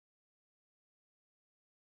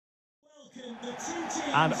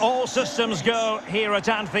And all systems go here at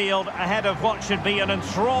Anfield ahead of what should be an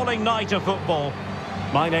enthralling night of football.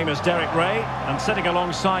 My name is Derek Ray, and sitting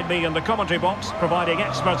alongside me in the commentary box, providing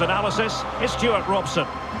expert analysis, is Stuart Robson.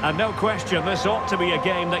 And no question, this ought to be a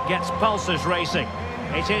game that gets pulses racing.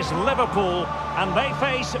 It is Liverpool, and they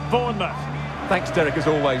face Bournemouth. Thanks, Derek, as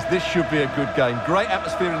always. This should be a good game. Great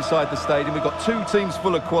atmosphere inside the stadium. We've got two teams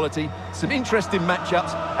full of quality, some interesting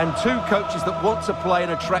matchups, and two coaches that want to play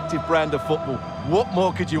an attractive brand of football. What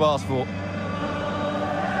more could you ask for?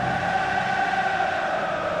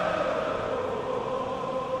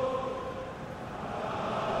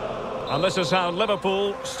 And this is how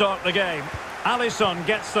Liverpool start the game. Alisson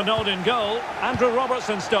gets the nod in goal. Andrew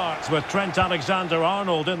Robertson starts with Trent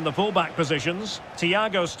Alexander-Arnold in the fullback positions.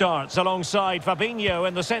 Thiago starts alongside Fabinho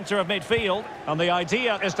in the centre of midfield. And the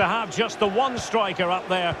idea is to have just the one striker up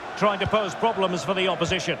there trying to pose problems for the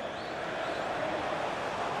opposition.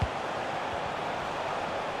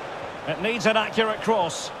 It needs an accurate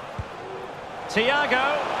cross.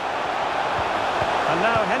 Thiago. And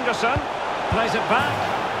now Henderson plays it back.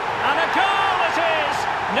 And a goal it is!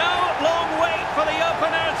 No long wait for the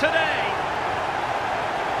opener today.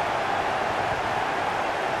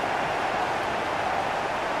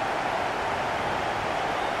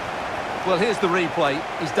 Well, here's the replay.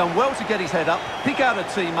 He's done well to get his head up, pick out a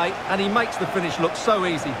teammate, and he makes the finish look so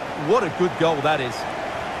easy. What a good goal that is.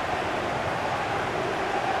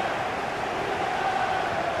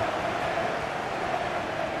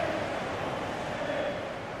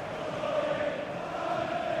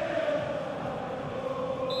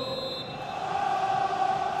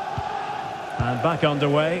 And back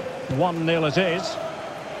underway, 1-0 it is.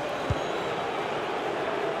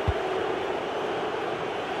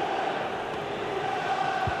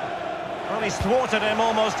 Well, he's thwarted him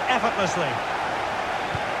almost effortlessly.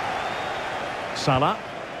 Salah.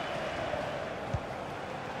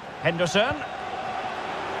 Henderson.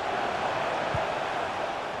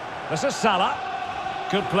 This is Salah.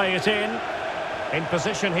 Could play it in. In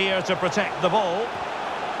position here to protect the ball.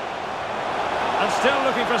 And still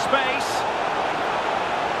looking for space.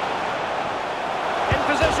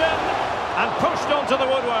 Position and pushed onto the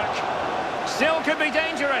woodwork. Still could be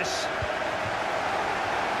dangerous.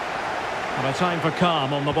 And a time for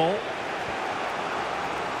calm on the ball.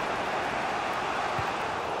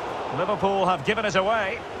 Liverpool have given it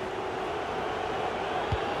away.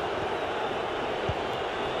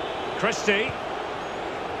 Christie.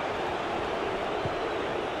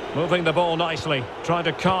 Moving the ball nicely, trying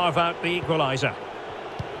to carve out the equaliser.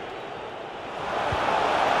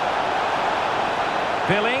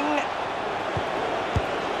 Billing.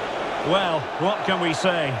 Well, what can we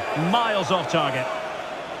say? Miles off target.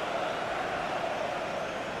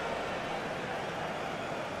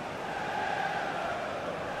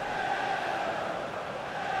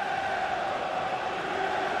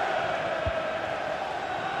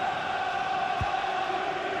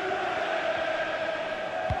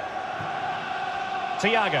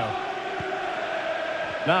 Thiago.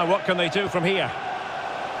 Now what can they do from here?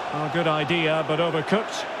 Oh, good idea, but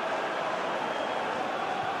overcooked.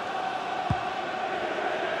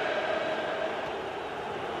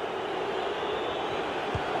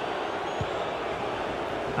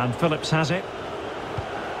 And Phillips has it.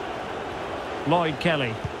 Lloyd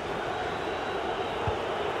Kelly.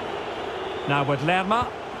 Now with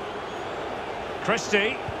Lerma.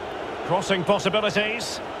 Christie. Crossing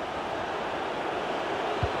possibilities.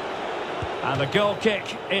 And the goal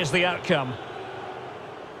kick is the outcome.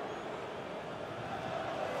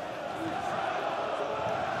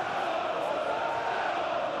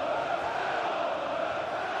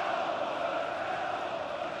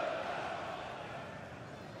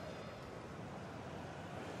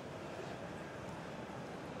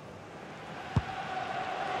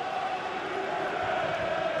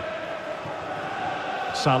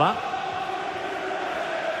 Salah.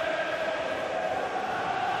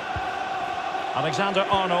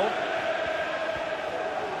 Alexander-Arnold.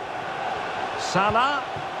 Salah.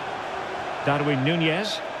 Darwin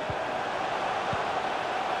Nunez.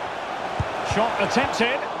 Shot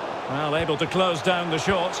attempted. Well, able to close down the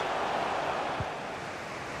shot.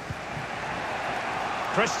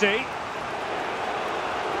 Christie.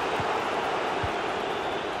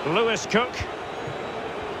 Lewis Cook.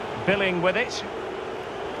 Billing with it.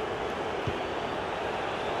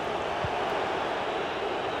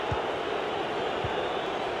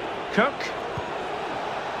 Cook.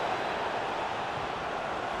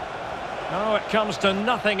 Oh, it comes to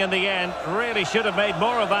nothing in the end. Really should have made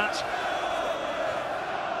more of that.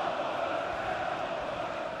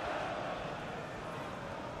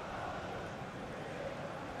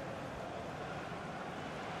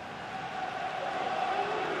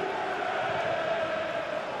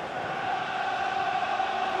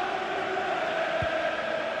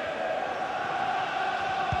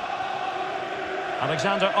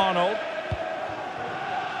 Alexander-Arnold.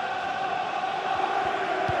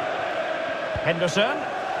 Henderson.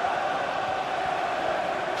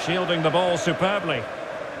 Shielding the ball superbly.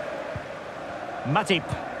 Matip.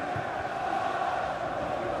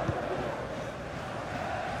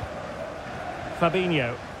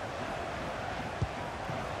 Fabinho.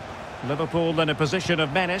 Liverpool in a position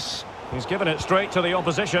of menace. He's given it straight to the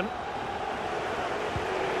opposition.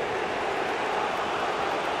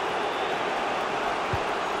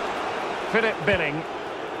 Philip Billing.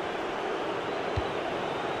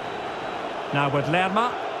 Now with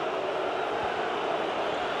Lerma.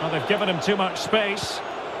 Well, they've given him too much space.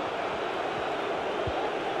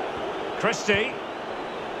 Christie.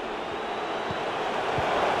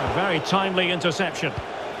 A very timely interception.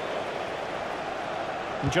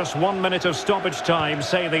 Just 1 minute of stoppage time,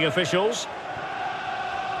 say the officials.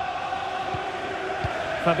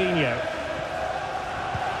 Fabinho.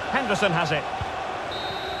 Henderson has it.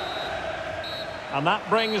 And that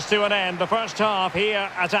brings to an end the first half here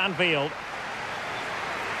at Anfield.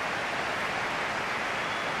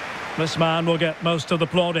 This man will get most of the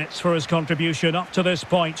plaudits for his contribution up to this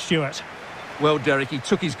point, Stuart. Well, Derek, he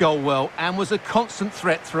took his goal well and was a constant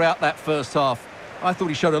threat throughout that first half. I thought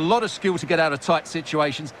he showed a lot of skill to get out of tight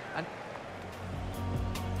situations. And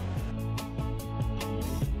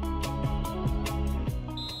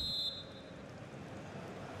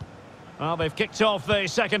well, they've kicked off the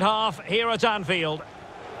second half here at Anfield.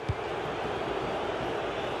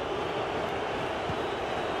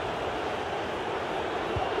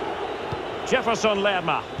 Jefferson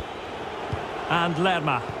Lerma. And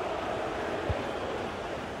Lerma.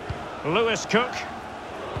 Lewis Cook.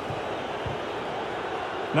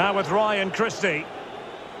 Now with Ryan Christie.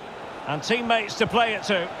 And teammates to play it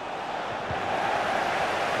to.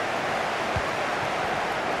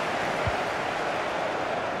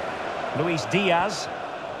 Luis Diaz.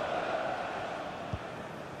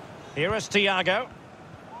 Here is Thiago.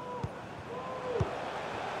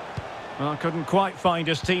 Well, couldn't quite find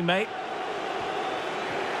his teammate.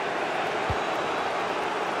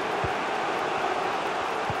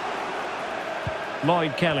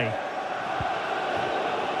 Lloyd Kelly.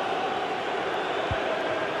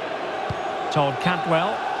 Todd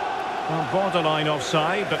Cantwell. Well, borderline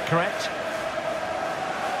offside, but correct.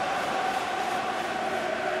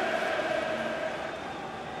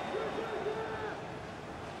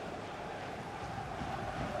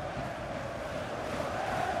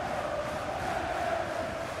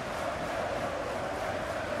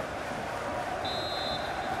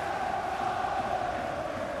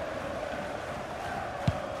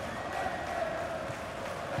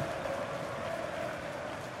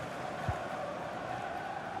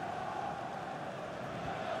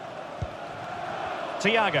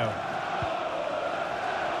 Thiago.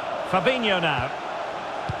 Fabinho now.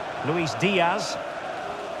 Luis Diaz.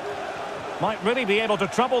 Might really be able to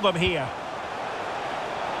trouble them here.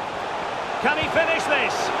 Can he finish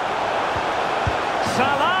this?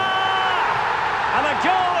 Salah! And a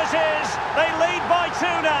goal it is. They lead by 2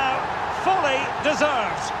 now. Fully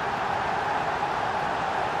deserved.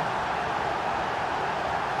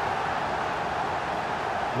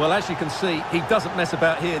 well, as you can see, he doesn't mess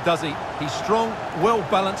about here, does he? He's strong,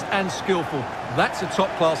 well-balanced and skillful. That's a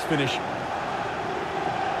top-class finish.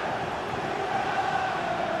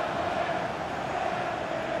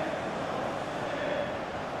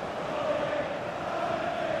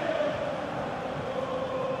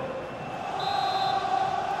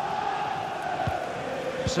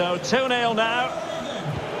 So 2-0 now.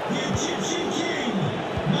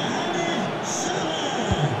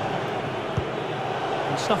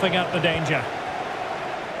 Snuffing out the danger.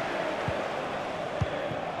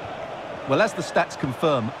 Well, as the stats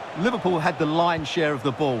confirm, Liverpool had the lion's share of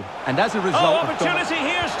the ball, and as a result... Oh, opportunity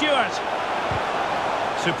here, Stuart!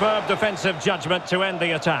 Superb defensive judgment to end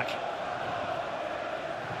the attack.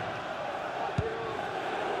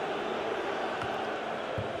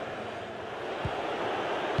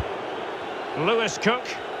 Lewis Cook.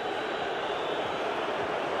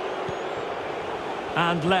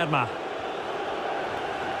 And Lerma.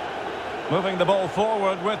 Moving the ball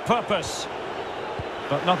forward with purpose.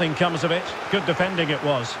 But nothing comes of it. Good defending it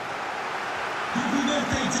was.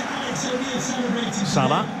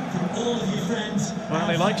 Salah. Well,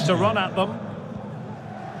 he likes to run at them.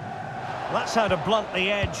 That's how to blunt the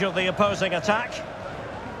edge of the opposing attack.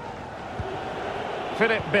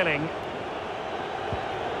 Philip Billing.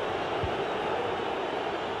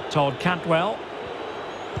 Todd Cantwell.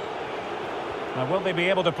 Now, will they be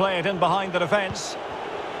able to play it in behind the defence?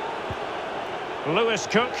 Lewis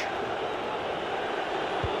Cook.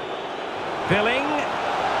 Billing.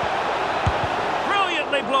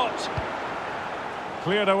 blocked.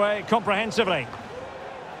 Cleared away comprehensively.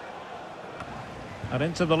 And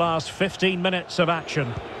into the last 15 minutes of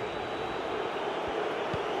action.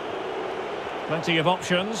 Plenty of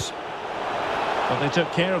options. But they took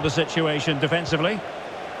care of the situation defensively.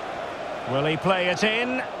 Will he play it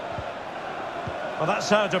in? Well, that's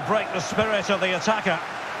how to break the spirit of the attacker.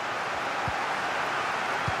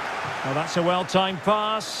 Well, that's a well-timed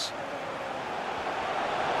pass.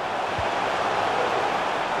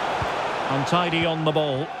 Untidy on the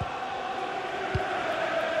ball.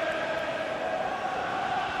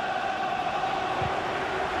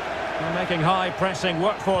 They're making high pressing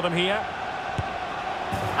work for them here.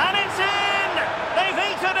 And it's in! They've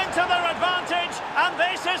eaten into their advantage, and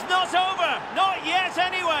this is not over. Not yet,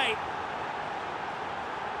 anyway.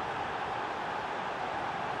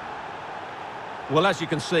 Well, as you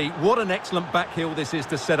can see, what an excellent back heel this is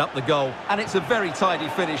to set up the goal. And it's a very tidy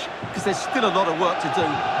finish, because there's still a lot of work to do.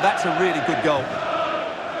 That's a really good goal.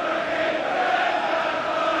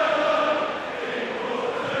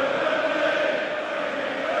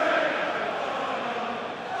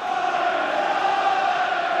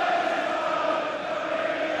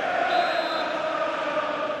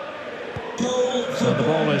 So the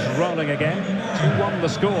ball is rolling again. 2-1 the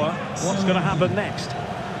score. What's going to happen next?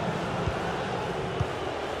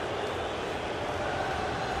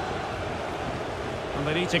 And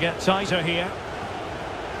they need to get tighter here.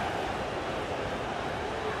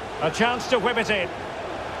 A chance to whip it in.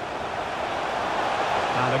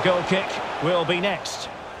 And a goal kick will be next.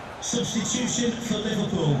 Substitution for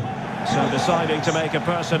Liverpool. So deciding to make a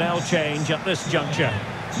personnel change at this juncture.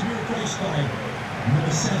 To be replaced by number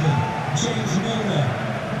 7, James Milner.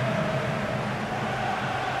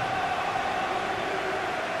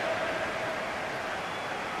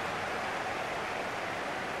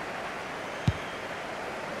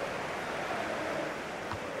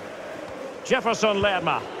 Jefferson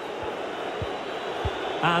Lerma.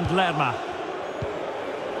 And Lerma.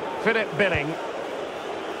 Philip Billing.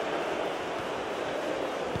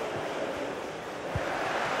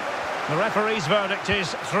 The referee's verdict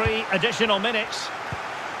is 3 additional minutes.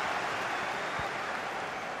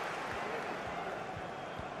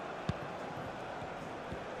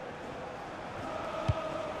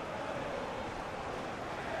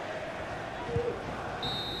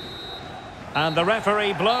 And the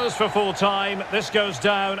referee blows for full time. This goes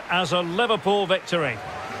down as a Liverpool victory.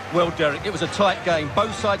 Well, Derek, it was a tight game.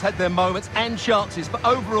 Both sides had their moments and chances, but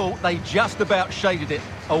overall, they just about shaded it.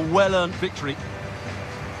 A well-earned victory.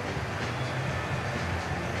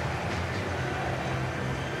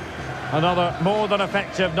 Another more than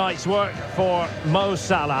effective night's work for Mo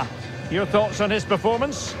Salah. Your thoughts on his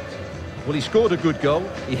performance? Well, he scored a good goal,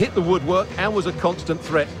 he hit the woodwork and was a constant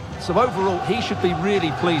threat. So overall, he should be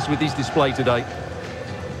really pleased with his display today.